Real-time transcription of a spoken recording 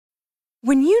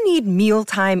When you need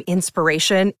mealtime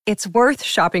inspiration, it's worth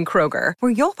shopping Kroger,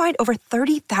 where you'll find over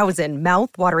 30,000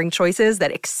 mouth-watering choices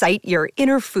that excite your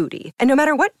inner foodie. And no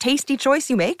matter what tasty choice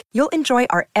you make, you'll enjoy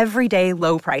our everyday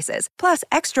low prices, plus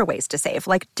extra ways to save,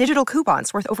 like digital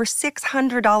coupons worth over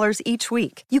 $600 each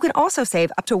week. You can also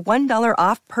save up to $1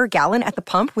 off per gallon at the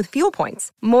pump with fuel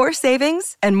points. More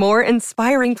savings and more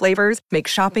inspiring flavors make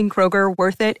shopping Kroger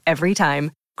worth it every time.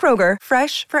 Kroger,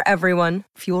 fresh for everyone.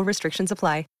 Fuel restrictions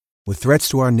apply. With threats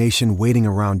to our nation waiting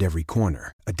around every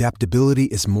corner, adaptability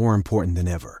is more important than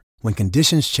ever. When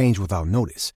conditions change without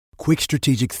notice, quick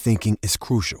strategic thinking is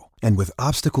crucial. And with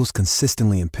obstacles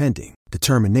consistently impending,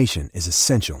 determination is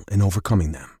essential in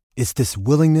overcoming them. It's this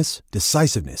willingness,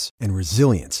 decisiveness, and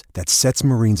resilience that sets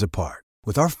Marines apart.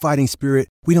 With our fighting spirit,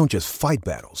 we don't just fight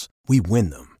battles, we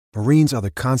win them. Marines are the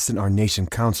constant our nation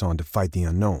counts on to fight the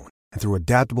unknown. And through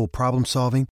adaptable problem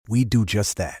solving, we do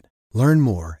just that. Learn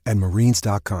more at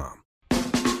marines.com.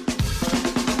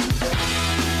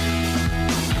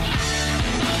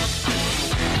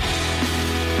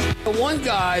 The one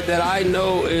guy that I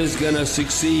know is going to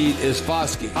succeed is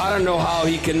Foskey. I don't know how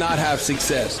he cannot have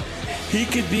success. He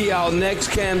could be our next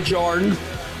Cam Jordan.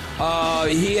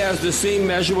 He has the same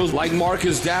measurables like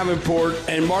Marcus Davenport,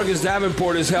 and Marcus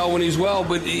Davenport is hell when he's well,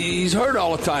 but he's hurt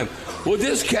all the time. Well,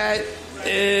 this cat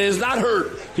is not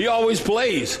hurt. He always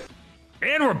plays.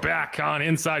 And we're back on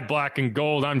Inside Black and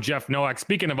Gold. I'm Jeff Nowak.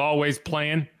 Speaking of always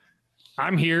playing,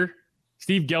 I'm here.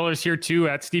 Steve Geller's here too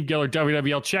at Steve Geller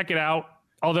WWL. Check it out.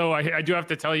 Although I do have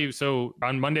to tell you, so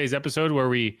on Monday's episode where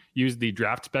we used the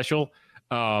draft special,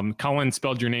 Colin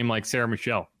spelled your name like Sarah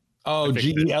Michelle. Oh,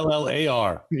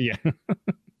 Gellar. Yeah.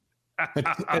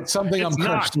 It's something I'm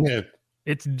Kirk Smith.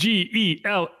 It's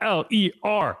Geller.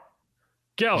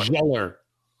 Geller.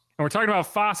 And we're talking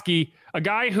about Foskey, a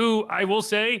guy who I will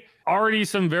say already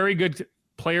some very good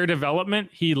player development.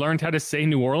 He learned how to say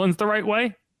New Orleans the right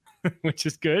way, which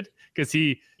is good because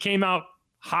he came out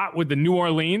hot with the New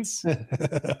Orleans.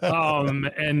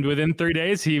 And within 3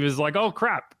 days, he was like, oh,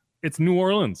 crap, it's New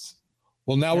Orleans.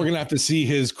 Well, now we're going to have to see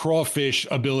his crawfish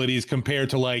abilities compared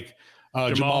to like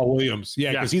Jamal Williams.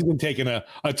 Yeah, because he's been taking a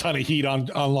ton of heat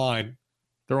online.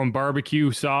 Throwing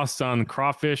barbecue sauce on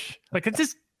crawfish. Like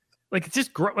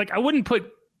I wouldn't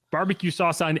put barbecue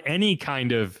sauce on any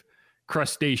kind of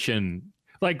crustacean.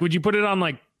 Like, would you put it on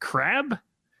like crab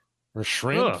or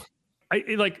shrimp?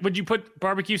 Would you put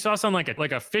barbecue sauce on like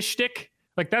a fish stick?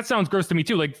 Like, that sounds gross to me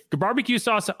too. Like, the barbecue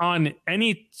sauce on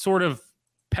any sort of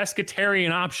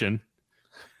pescatarian option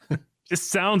just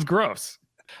sounds gross.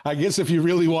 I guess if you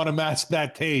really want to mask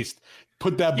that taste,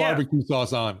 put that barbecue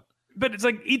sauce on. But it's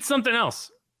like, eat something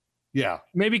else. Yeah.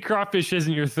 Maybe crawfish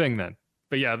isn't your thing then.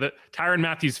 But yeah, the Tyrann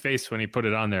Mathieu's face when he put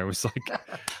it on there was like,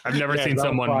 I've never seen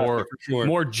someone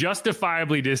more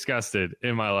justifiably disgusted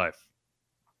in my life.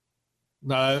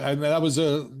 And that was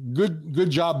a good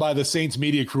job by the Saints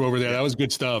media crew over there. That was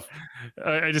good stuff.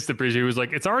 I just appreciate it. It was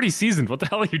like, it's already seasoned. What the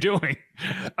hell are you doing?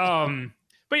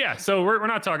 But yeah, so we're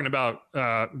not talking about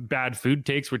bad food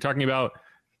takes. We're talking about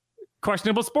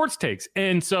questionable sports takes.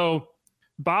 And so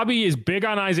Bobby is big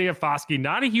on Isaiah Foskey.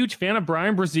 Not a huge fan of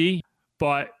Brian Brzee,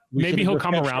 but maybe he'll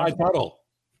come around.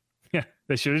 Yeah,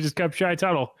 they should have just kept Shy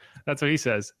Tuttle. That's what he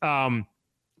says.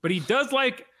 But he does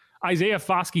like Isaiah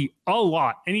Foskey a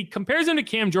lot, and he compares him to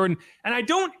Cam Jordan. And I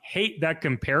don't hate that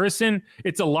comparison.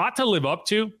 It's a lot to live up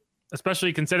to,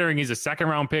 especially considering he's a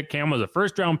second-round pick. Cam was a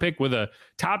first-round pick with a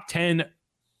top 10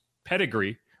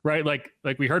 pedigree, right? Like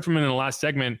we heard from him in the last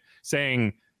segment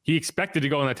saying he expected to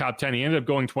go in the top 10. He ended up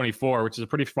going 24, which is a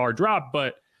pretty far drop,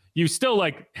 but you still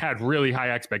like had really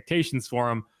high expectations for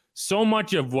him. So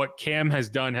much of what Cam has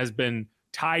done has been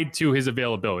tied to his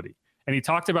availability. And he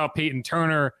talked about Peyton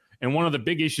Turner, and one of the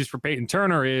big issues for Peyton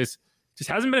Turner is just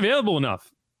hasn't been available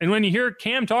enough. And when you hear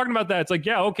Cam talking about that, it's like,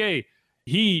 yeah, okay,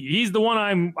 he's the one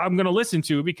I'm going to listen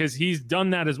to because he's done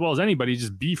that as well as anybody.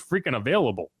 Just be freaking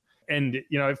available. And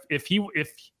you know, if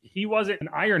he wasn't an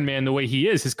Iron Man the way he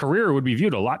is, his career would be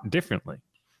viewed a lot differently.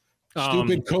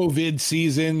 Stupid COVID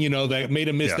season, that made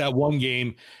him miss that one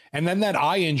game. And then that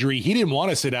eye injury, he didn't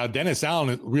want to sit out. Dennis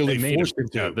Allen really forced him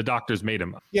to. Yeah, the doctors made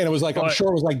him. Yeah, and it was like, I'm sure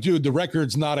it was like, dude, the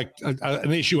record's not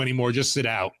an issue anymore. Just sit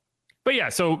out. But yeah,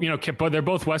 so, but they're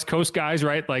both West Coast guys,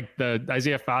 right? Like the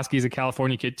Isaiah Foskey is a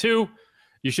California kid too.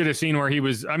 You should have seen where he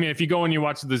was. I mean, if you go and you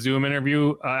watch the Zoom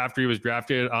interview after he was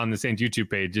drafted on the Saints YouTube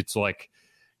page, it's like,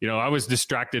 I was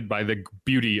distracted by the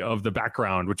beauty of the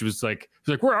background, which was like,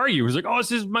 where are you? He was like, oh,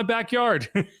 this is my backyard.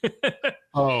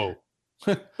 Oh,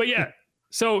 but yeah.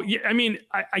 So, yeah, I mean,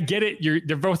 I get it.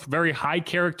 They're both very high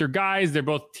character guys. They're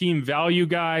both team value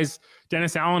guys.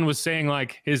 Dennis Allen was saying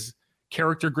like his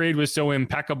character grade was so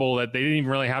impeccable that they didn't even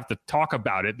really have to talk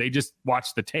about it. They just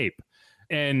watched the tape.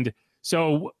 And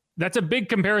so that's a big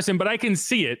comparison, but I can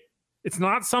see it. It's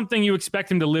not something you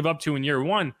expect him to live up to in year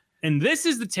one. And this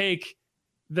is the take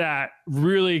that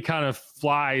really kind of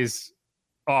flies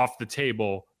off the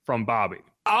table from Bobby.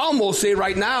 I almost say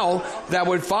right now that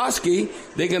with Foskey,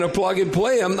 they're going to plug and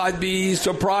play him. I'd be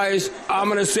surprised. I'm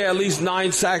going to say at least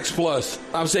 9 sacks plus.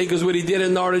 I'm saying because what he did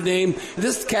in Notre Dame,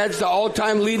 this cat's the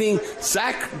all-time leading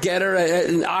sack getter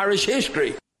in Irish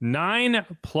history.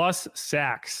 9+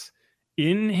 sacks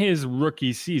in his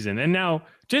rookie season. And now,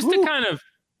 just to kind of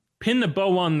pin the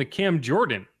bow on the Cam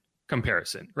Jordan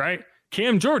comparison, right?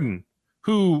 Cam Jordan,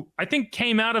 who I think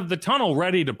came out of the tunnel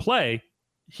ready to play,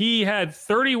 he had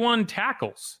 31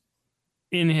 tackles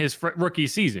in his rookie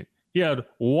season. He had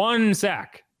 1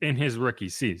 sack in his rookie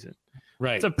season.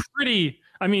 Right. It's a pretty,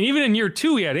 I mean, even in year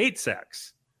 2, he had 8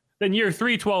 sacks. Then year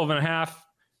 3, 12.5,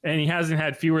 and he hasn't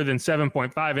had fewer than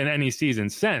 7.5 in any season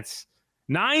since.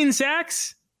 9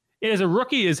 sacks as a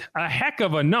rookie is a heck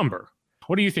of a number.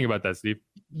 What do you think about that, Steve?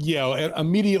 Yeah,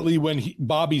 immediately when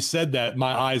Bobby said that,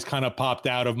 my eyes kind of popped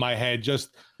out of my head, just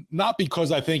not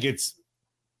because I think it's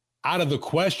out of the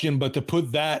question, but to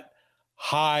put that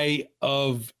high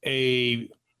of a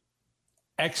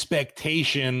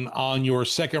expectation on your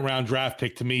second round draft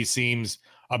pick to me seems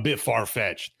a bit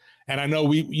far-fetched. And I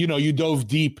know you dove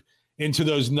deep into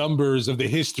those numbers of the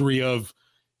history of,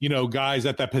 guys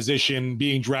at that position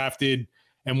being drafted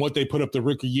and what they put up the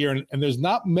rookie year. And there's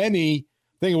not many,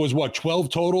 I think it was 12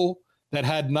 total that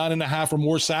had 9.5 or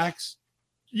more sacks.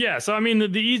 Yeah. So, I mean,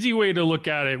 the easy way to look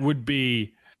at it would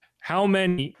be how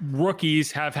many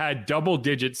rookies have had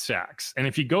double-digit sacks. And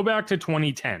if you go back to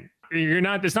 2010,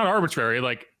 it's not arbitrary.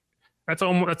 Like that's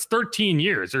 13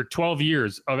 years or 12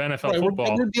 years of NFL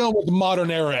football. We're dealing with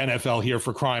modern era NFL here,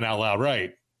 for crying out loud,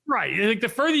 right? Right. Like the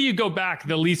further you go back,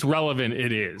 the least relevant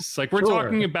it is. Like we're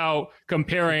talking about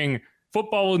comparing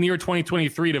football in the year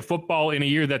 2023 to football in a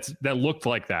year that looked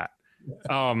like that.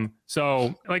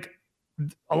 So like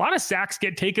a lot of sacks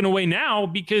get taken away now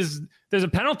because there's a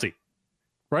penalty.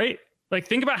 Right? Like,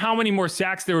 think about how many more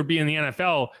sacks there would be in the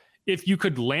NFL if you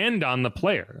could land on the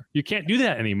player. You can't do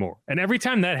that anymore. And every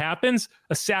time that happens,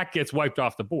 a sack gets wiped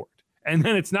off the board. And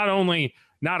then it's not only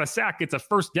not a sack, it's a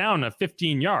first down of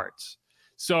 15 yards.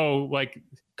 So, like,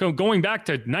 going back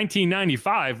to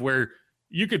 1995, where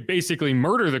you could basically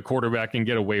murder the quarterback and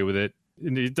get away with it,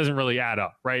 and it doesn't really add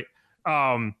up, right?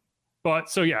 But,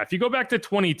 so, yeah, if you go back to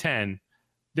 2010,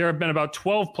 there have been about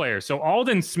 12 players. So,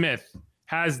 Aldon Smith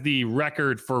has the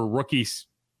record for rookie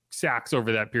sacks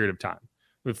over that period of time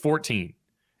with 14.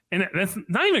 And that's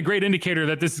not even a great indicator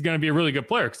that this is going to be a really good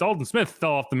player because Aldon Smith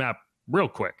fell off the map real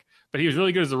quick, but he was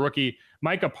really good as a rookie.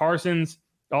 Micah Parsons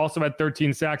also had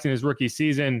 13 sacks in his rookie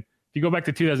season. If you go back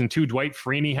to 2002, Dwight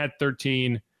Freeney had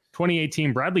 13.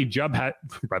 2018, Bradley Chubb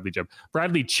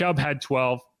had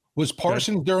 12. Was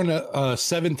Parsons during a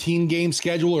 17-game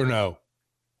schedule or no?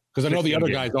 Because I know the other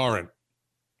guys aren't.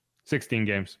 16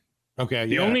 games. Okay.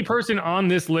 The only person on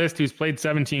this list who's played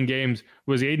 17 games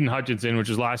was Aiden Hutchinson, which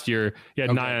was last year. He had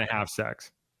 9.5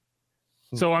 sacks.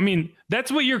 So, I mean,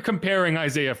 that's what you're comparing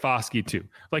Isaiah Foskey to.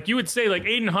 Like, you would say, like,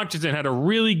 Aiden Hutchinson had a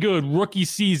really good rookie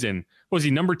season. Was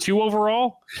he number 2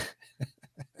 overall?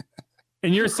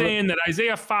 And you're saying that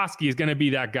Isaiah Foskey is going to be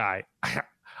that guy.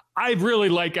 I really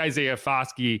like Isaiah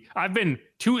Foskey. I've been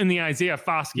tooting the Isaiah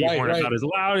Foskey horn about as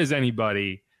loud as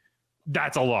anybody.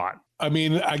 That's a lot. I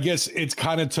mean, I guess it's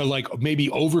kind of to like maybe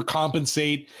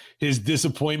overcompensate his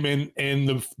disappointment in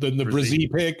the Brazil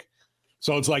pick.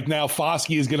 So it's like now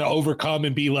Foskey is going to overcome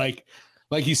and be like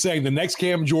he's saying, the next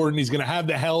Cam Jordan, he's going to have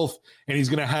the health and he's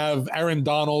going to have Aaron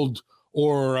Donald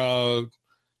or,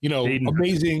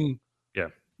 amazing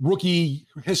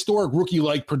historic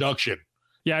rookie-like production.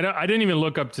 Yeah, I didn't even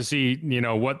look up to see,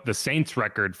 what the Saints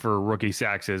record for rookie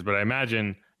sacks is, but I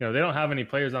imagine, they don't have any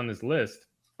players on this list.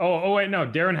 Oh, wait, no,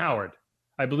 Darren Howard.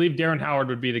 I believe Darren Howard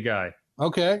would be the guy.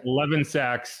 Okay. 11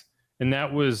 sacks, and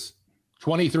that was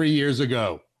 23 years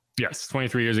ago. Yes,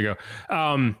 23 years ago.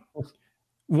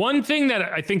 One thing that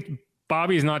I think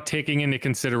Bobby's not taking into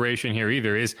consideration here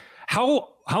either is how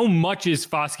much is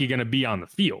Foskey going to be on the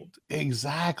field?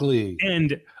 Exactly.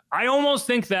 And I almost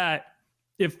think that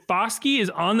if Foskey is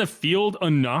on the field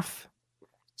enough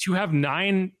to have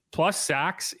 9+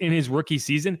 sacks in his rookie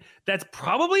season, that's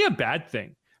probably a bad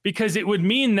thing because it would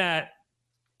mean that,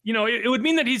 it would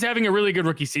mean that he's having a really good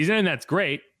rookie season and that's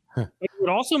great. But it would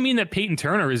also mean that Peyton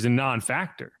Turner is a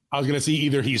non-factor. I was going to see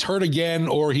either he's hurt again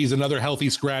or he's another healthy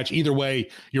scratch. Either way,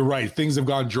 you're right. Things have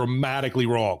gone dramatically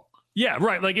wrong. Yeah,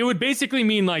 right. Like it would basically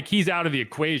mean like he's out of the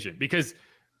equation because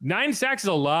 9 sacks is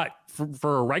a lot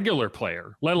for a regular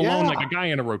player, let alone like a guy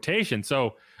in a rotation.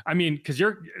 So, I mean, because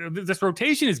this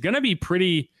rotation is going to be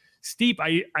pretty steep.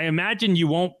 I imagine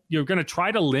you're going to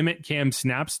try to limit Cam's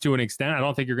snaps to an extent. I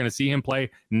don't think you're going to see him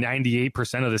play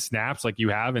 98% of the snaps like you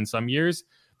have in some years,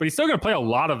 but he's still going to play a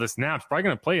lot of the snaps, probably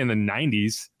going to play in the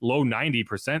 90s, low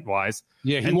 90% wise.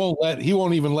 Yeah, he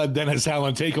won't even let Dennis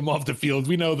Allen take him off the field.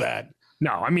 We know that.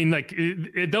 No, I mean, like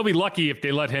they'll be lucky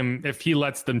if he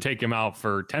lets them take him out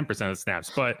for 10% of the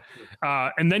snaps. But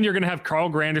and then you're going to have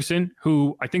Carl Granderson,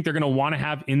 who I think they're going to want to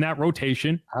have in that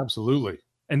rotation. Absolutely.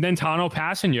 And then Tano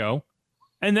Passanio,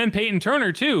 and then Peyton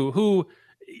Turner too, who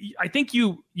I think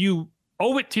you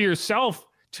owe it to yourself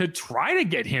to try to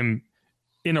get him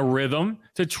in a rhythm,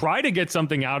 to try to get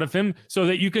something out of him so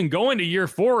that you can go into year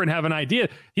 4 and have an idea.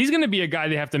 He's going to be a guy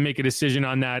they have to make a decision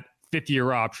on that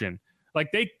 5th-year option.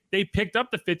 Like they picked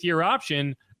up the 5th-year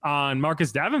option on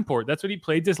Marcus Davenport. That's what he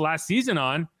played this last season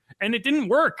on, and it didn't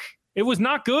work. It was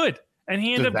not good. And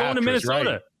he ended up going to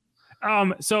Minnesota.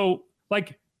 Right. So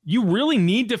like you really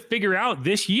need to figure out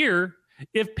this year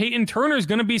if Peyton Turner is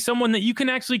going to be someone that you can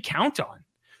actually count on.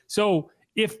 So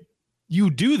if you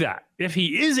do that, if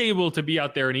he is able to be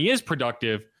out there and he is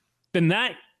productive, then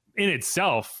that in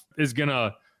itself is going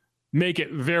to make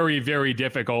it very, very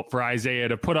difficult for Isaiah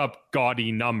to put up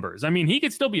gaudy numbers. I mean, he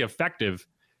could still be effective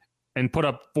and put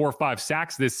up 4 or 5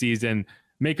 sacks this season,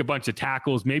 make a bunch of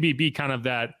tackles, maybe be kind of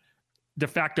that de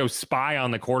facto spy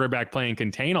on the quarterback playing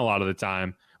contain a lot of the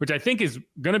time, which I think is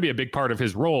going to be a big part of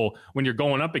his role when you're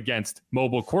going up against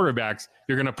mobile quarterbacks.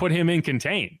 You're going to put him in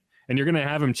contain and you're going to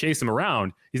have him chase him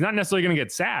around. He's not necessarily going to get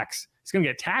sacks. He's going to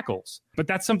get tackles, but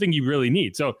that's something you really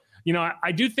need. So, you know,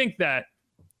 I do think that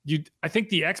I think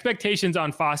the expectations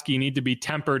on Foskey need to be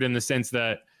tempered in the sense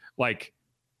that, like,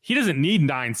 he doesn't need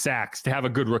 9 sacks to have a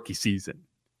good rookie season.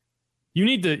 You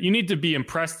need to be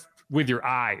impressed with your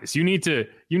eyes. You need to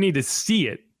see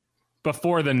it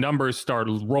before the numbers start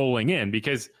rolling in,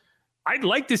 because I'd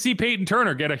like to see Peyton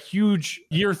Turner get a huge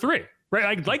year 3, right?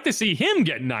 I'd like to see him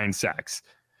get 9 sacks.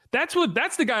 That's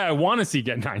the guy I want to see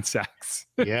get 9 sacks.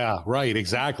 Yeah, right.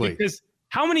 Exactly. Because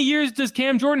how many years does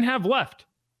Cam Jordan have left?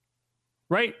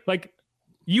 Right? Like,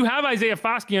 you have Isaiah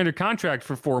Foskey under contract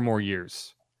for 4 more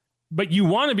years, but you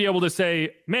want to be able to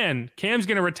say, man, Cam's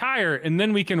going to retire, and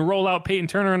then we can roll out Peyton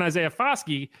Turner and Isaiah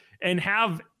Foskey and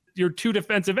have your 2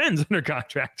 defensive ends under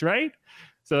contract, right?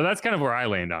 So that's kind of where I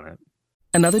land on it.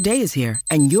 Another day is here,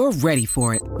 and you're ready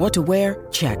for it. What to wear?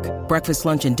 Check. Breakfast,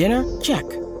 lunch, and dinner? Check.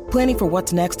 Planning for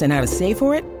what's next and how to save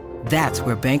for it? That's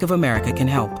where Bank of America can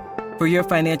help. For your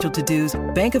financial to-dos,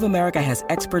 Bank of America has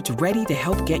experts ready to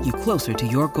help get you closer to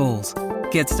your goals.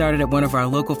 Get started at one of our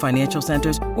local financial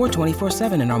centers or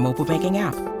 24/7 in our mobile banking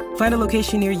app. Find a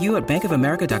location near you at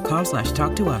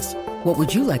bankofamerica.com/talktous. What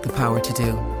would you like the power to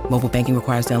do? Mobile banking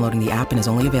requires downloading the app and is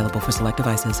only available for select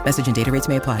devices. Message and data rates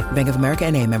may apply. Bank of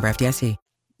America NA, member FDIC.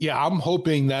 Yeah, I'm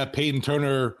hoping that Peyton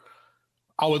Turner,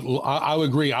 I would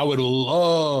agree. I would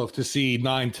love to see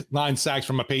nine sacks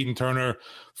from a Peyton Turner.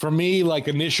 For me, like,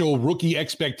 initial rookie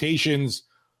expectations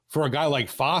for a guy like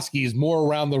Foskey is more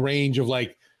around the range of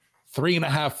like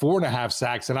 3.5, 4.5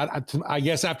 sacks. And I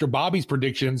guess after Bobby's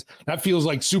predictions, that feels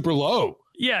like super low.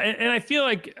 Yeah. And I feel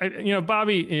like,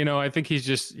 Bobby, I think he's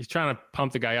trying to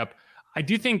pump the guy up. I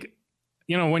do think,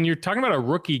 when you're talking about a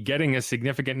rookie getting a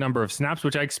significant number of snaps,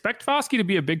 which I expect Foskey to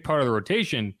be a big part of the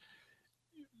rotation,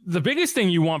 the biggest thing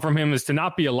you want from him is to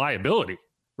not be a liability,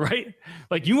 right?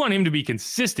 Like, you want him to be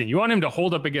consistent. You want him to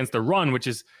hold up against the run, which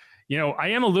is, I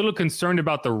am a little concerned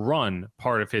about the run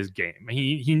part of his game.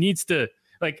 He needs to,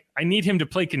 I need him to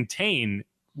play contain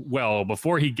well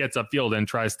before he gets upfield and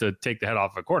tries to take the head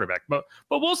off a quarterback. But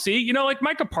we'll see. Like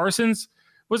Micah Parsons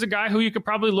was a guy who you could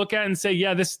probably look at and say,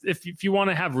 yeah, this, if you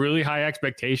want to have really high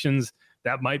expectations,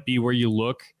 that might be where you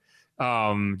look.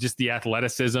 Just the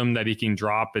athleticism that he can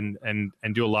drop and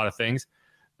do a lot of things.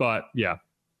 But yeah.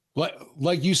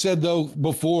 Like you said, though,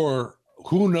 before,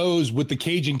 who knows with the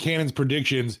Cajun Cannon's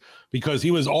predictions, because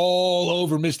he was all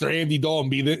over Mr. Andy Dalton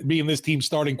being this team's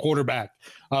starting quarterback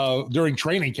during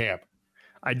training camp.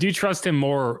 I do trust him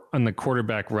more in the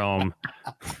quarterback realm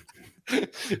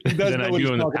than I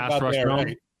do in the pass rush realm,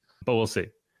 right? But we'll see.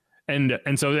 And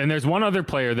there's one other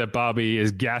player that Bobby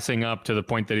is gassing up to the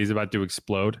point that he's about to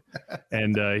explode.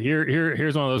 And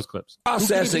here's one of those clips.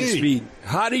 Processing speed.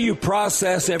 How do you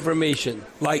process information?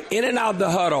 Like in and out the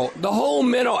huddle, the whole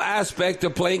mental aspect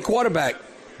of playing quarterback,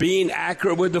 being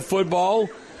accurate with the football,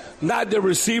 not the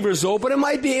receivers open. It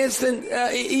might be instant,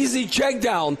 easy check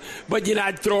down, but you're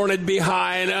not throwing it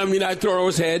behind him. You're not throwing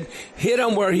his head. Hit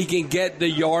him where he can get the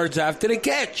yards after the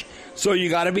catch. So you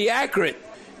got to be accurate.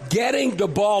 Getting the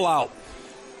ball out.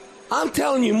 I'm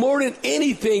telling you, more than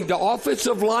anything, the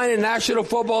offensive line in National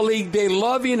Football League, they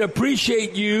love you and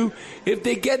appreciate you if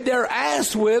they get their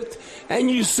ass whipped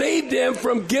and you save them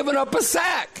from giving up a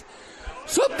sack.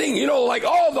 Something, like,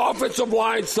 oh, the offensive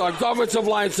line sucks. The offensive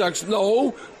line sucks.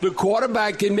 No, the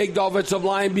quarterback can make the offensive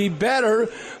line be better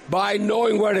by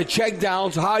knowing where to check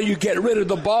downs, how you get rid of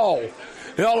the ball.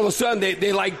 And all of a sudden,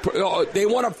 they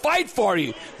want to fight for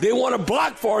you. They want to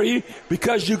block for you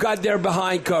because you got their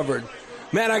behind covered.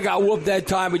 Man, I got whooped that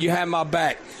time, but you had my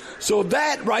back. So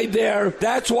that right there,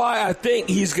 that's why I think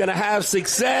he's going to have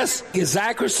success. His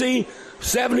accuracy,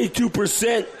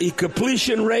 72%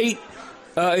 completion rate,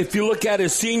 if you look at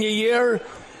his senior year.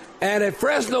 And at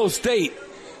Fresno State,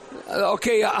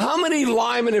 okay, how many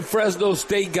linemen in Fresno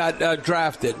State got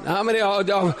drafted? How many?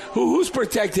 Who's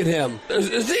protected him?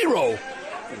 Zero.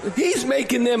 He's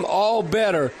making them all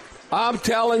better. I'm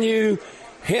telling you,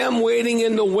 him waiting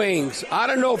in the wings. I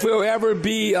don't know if he'll ever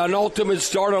be an ultimate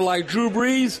starter like Drew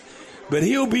Brees, but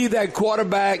he'll be that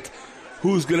quarterback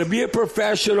who's going to be a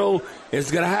professional, is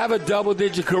going to have a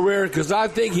double-digit career, because I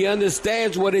think he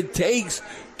understands what it takes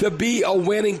to be a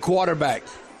winning quarterback.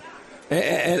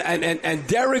 And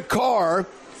Derek Carr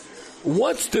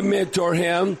wants to mentor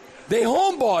him. They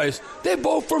homeboys. They're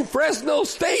both from Fresno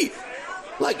State.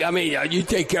 You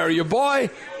take care of your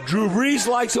boy. Drew Brees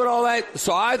likes it, all that.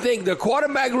 So I think the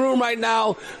quarterback room right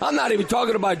now, I'm not even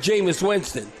talking about Jameis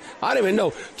Winston. I don't even know.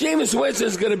 Jameis Winston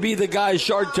is going to be the guy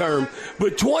short term.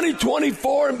 But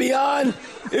 2024 and beyond,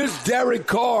 it's Derek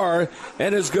Carr,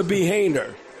 and it's going to be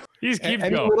Haener. He's keep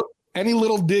going. Any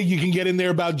little dig you can get in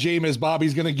there about Jameis,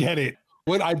 Bobby's going to get it.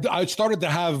 When I started to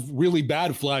have really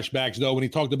bad flashbacks, though, when he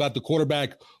talked about the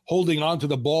quarterback holding onto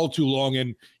the ball too long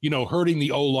and, hurting the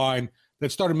O-line.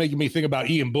 That started making me think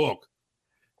about Ian Book.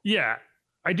 Yeah,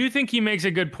 I do think he makes a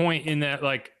good point in that,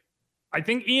 I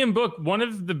think Ian Book, one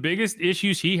of the biggest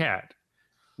issues he had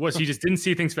was he just didn't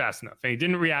see things fast enough. And he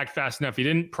didn't react fast enough. He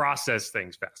didn't process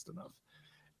things fast enough.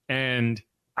 And,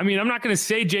 I'm not going to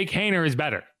say Jake Haener is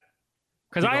better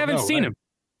because I haven't seen him.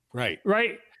 Right.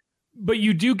 But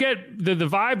you do get the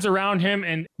vibes around him,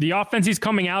 and the offense he's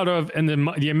coming out of, and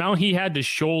the amount he had to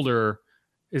shoulder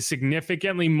is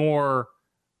significantly more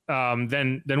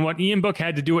than what Ian Book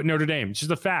had to do at Notre Dame. It's just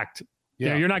a fact.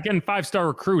 Yeah. You're not getting 5-star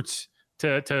recruits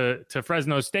to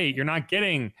Fresno State. You're not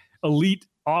getting elite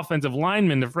offensive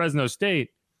linemen to Fresno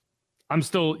State. I'm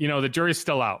still, the jury's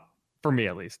still out for me,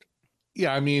 at least.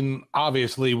 Yeah,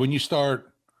 obviously, when you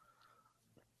start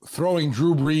throwing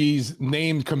Drew Brees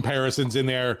named comparisons in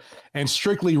there, and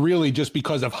strictly really just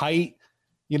because of height,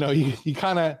 you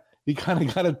kind of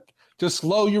got to just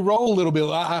slow your roll a little bit.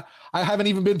 I haven't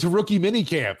even been to rookie mini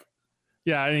camp.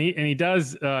 Yeah, and he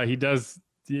does.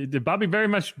 Bobby very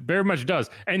much does.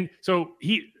 And so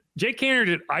Jake Haener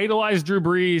did idolize Drew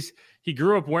Brees. He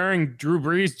grew up wearing Drew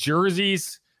Brees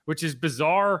jerseys, which is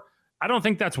bizarre. I don't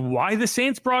think that's why the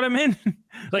Saints brought him in.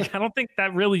 I don't think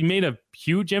that really made a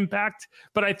huge impact.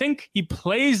 But I think he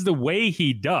plays the way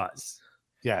he does.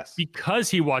 Yes. Because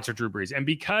he watched Drew Brees and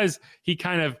because he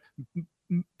kind of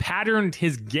patterned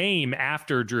his game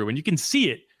after Drew. And you can see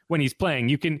it when he's playing.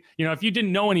 You can, if you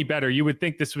didn't know any better, you would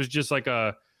think this was just like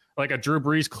a Drew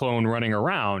Brees clone running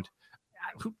around.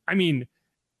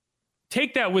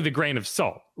 Take that with a grain of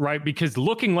salt, right? Because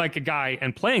looking like a guy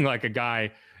and playing like a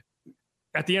guy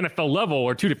at the NFL level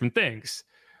are two different things.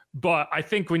 But I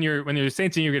think when you're the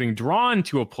Saints and you're getting drawn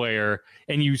to a player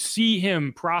and you see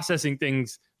him processing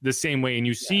things the same way and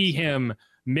you see him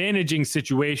managing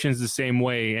situations the same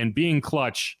way and being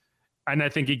clutch, and I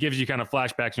think it gives you kind of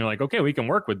flashbacks and you're like, okay, we can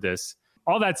work with this.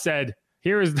 All that said,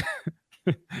 here's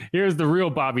the real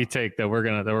Bobby take that we're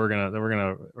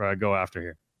gonna go after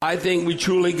here. I think we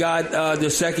truly got the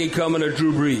second coming of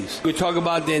Drew Brees. We talk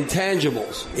about the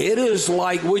intangibles. It is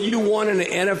like what you want in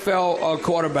an NFL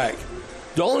quarterback.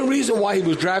 The only reason why he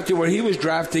was drafted where he was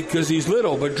drafted because he's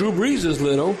little, but Drew Brees is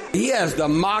little. He has the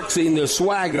moxie and the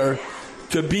swagger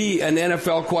to be an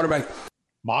NFL quarterback.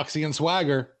 Moxie and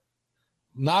swagger.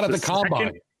 Not at the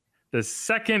combine. The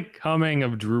second coming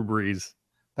of Drew Brees.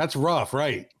 That's rough,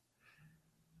 right?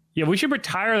 Yeah, we should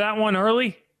retire that one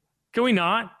early. Can we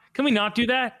not? Can we not do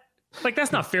that?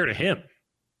 That's not fair to him.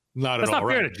 That's not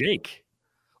fair to Jake.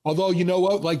 Although, you know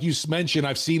what? Like you mentioned,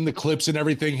 I've seen the clips and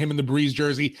everything, him in the Brees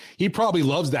jersey. He probably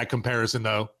loves that comparison,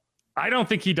 though. I don't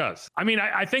think he does.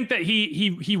 I think that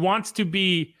he wants to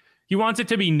be... He wants it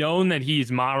to be known that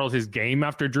he's modeled his game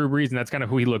after Drew Brees, and that's kind of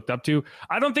who he looked up to.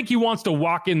 I don't think he wants to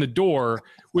walk in the door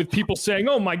with people saying,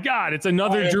 oh, my God, it's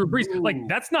another Drew Brees.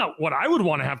 That's not what I would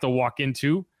want to have to walk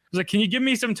into. It's can you give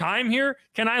me some time here?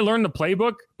 Can I learn the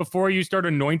playbook before you start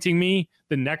anointing me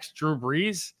the next Drew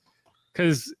Brees?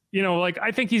 because, like,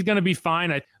 I think he's going to be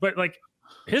fine. But like,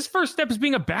 his first step is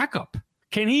being a backup.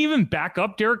 Can he even back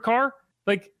up Derek Carr?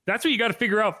 Like, that's what you got to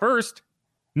figure out first,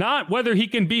 not whether he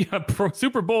can be a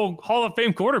Super Bowl Hall of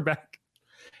Fame quarterback.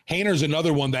 Hayner's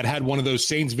another one that had one of those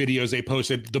Saints videos they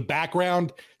posted. The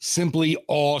background, simply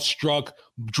awestruck,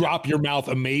 drop your mouth,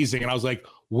 amazing. And I was like,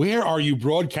 where are you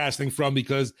broadcasting from?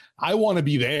 Because I want to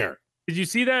be there. Did you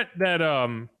see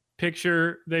that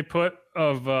picture they put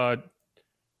of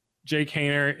Jake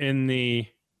Haener in the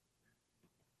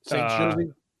Saints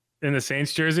jersey? In the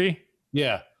Saints jersey?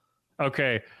 Yeah.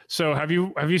 Okay. So have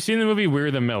you seen the movie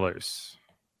We're the Millers?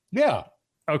 Yeah.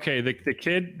 Okay, the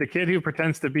kid who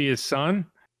pretends to be his son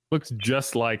looks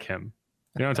just like him.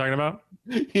 You know what I'm talking about?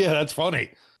 Yeah, that's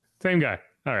funny. Same guy.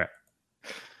 All right.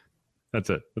 That's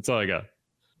it. That's all I got.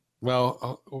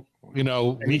 Well,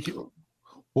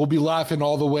 we'll be laughing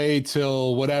all the way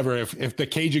till whatever. If the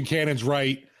Cajun Cannon's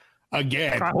right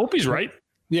again. I hope he's right.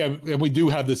 Yeah, and we do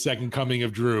have the second coming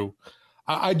of Drew.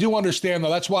 I do understand, though.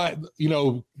 That's why,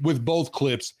 with both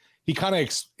clips, he kind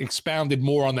of expounded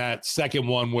more on that second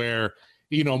one where,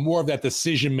 more of that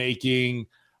decision-making,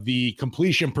 the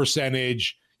completion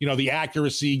percentage, the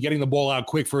accuracy, getting the ball out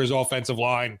quick for his offensive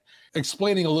line,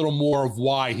 explaining a little more of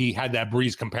why he had that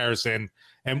Breeze comparison,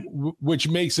 and which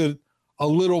makes it a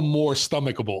little more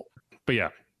stomachable. But yeah,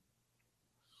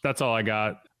 that's all I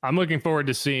got. I'm looking forward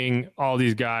to seeing all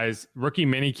these guys. Rookie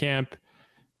minicamp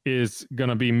is going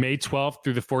to be May 12th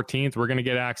through the 14th. We're going to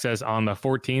get access on the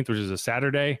 14th, which is a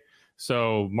Saturday.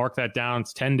 So mark that down.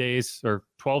 It's 10 days or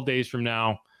 12 days from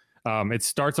now. It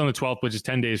starts on the 12th, which is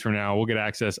 10 days from now. We'll get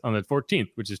access on the 14th,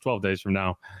 which is 12 days from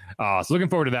now. So looking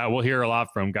forward to that. We'll hear a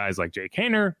lot from guys like Jake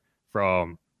Haener,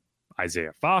 from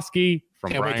Isaiah Foskey,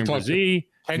 from Brian Brzee.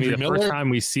 The first time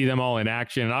we see them all in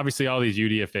action, and obviously all these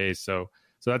UDFAs. So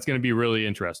that's going to be really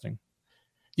interesting.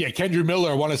 Yeah, Kendra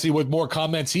Miller, I want to see what more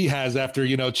comments he has after,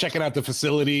 checking out the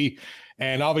facility.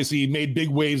 And obviously he made big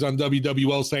waves on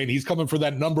WWL saying he's coming for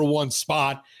that number one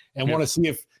spot, and want to see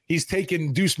if he's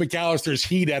taking Deuce McAllister's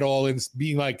heat at all and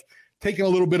being like taking a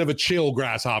little bit of a chill,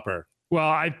 Grasshopper. Well,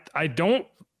 I don't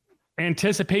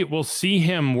anticipate we'll see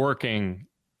him working.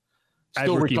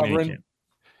 Still recovering.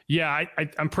 Yeah,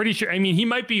 I'm pretty sure. I mean, he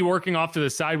might be working off to the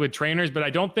side with trainers, but I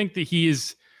don't think that he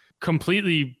is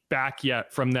completely back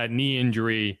yet from that knee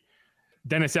injury.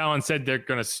 Dennis Allen said they're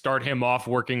going to start him off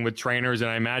working with trainers, and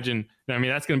I imagine,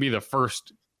 that's going to be the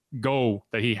first go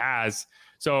that he has.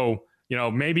 So,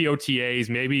 maybe OTAs,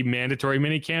 maybe mandatory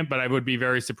minicamp, but I would be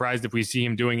very surprised if we see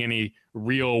him doing any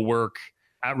real work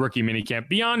at rookie minicamp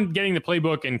beyond getting the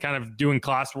playbook and kind of doing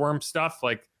classroom stuff.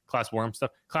 Like that's what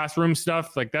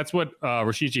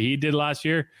Rashid Shaheed did last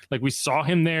year. Like, we saw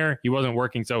him there. He wasn't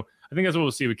working. So I think that's what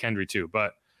we'll see with Kendry too.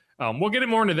 But we'll get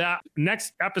more into that.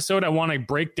 Next episode, I want to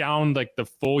break down like the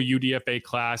full UDFA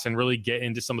class and really get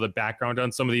into some of the background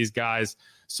on some of these guys.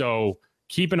 So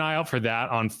keep an eye out for that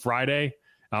on Friday.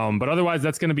 But otherwise,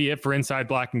 that's going to be it for Inside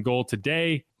Black and Gold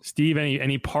today. Steve,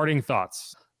 any parting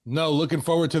thoughts? No, looking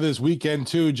forward to this weekend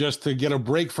too, just to get a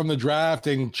break from the draft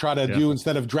and try to do,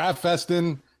 instead of draft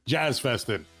festin', jazz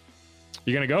festin'.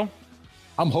 You going to go?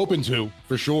 I'm hoping to,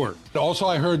 for sure. Also,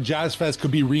 I heard Jazz Fest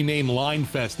could be renamed Line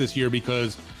Fest this year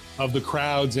because of the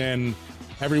crowds and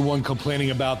everyone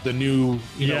complaining about the new,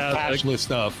 patchless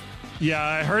stuff. Yeah,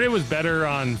 I heard it was better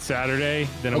on Saturday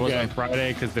than it was on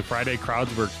Friday because the Friday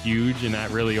crowds were huge and that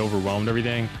really overwhelmed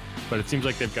everything. But it seems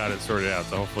like they've got it sorted out,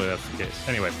 so hopefully that's the case.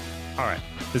 Anyway, all right.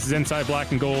 This is Inside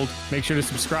Black and Gold. Make sure to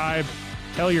subscribe.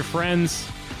 Tell your friends.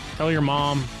 Tell your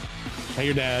mom. Tell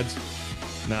your dads.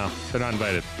 No, they're not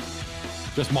invited.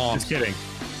 Just moms. Just kidding.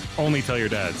 Only tell your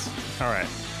dads. All right.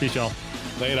 Peace, y'all.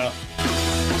 Later.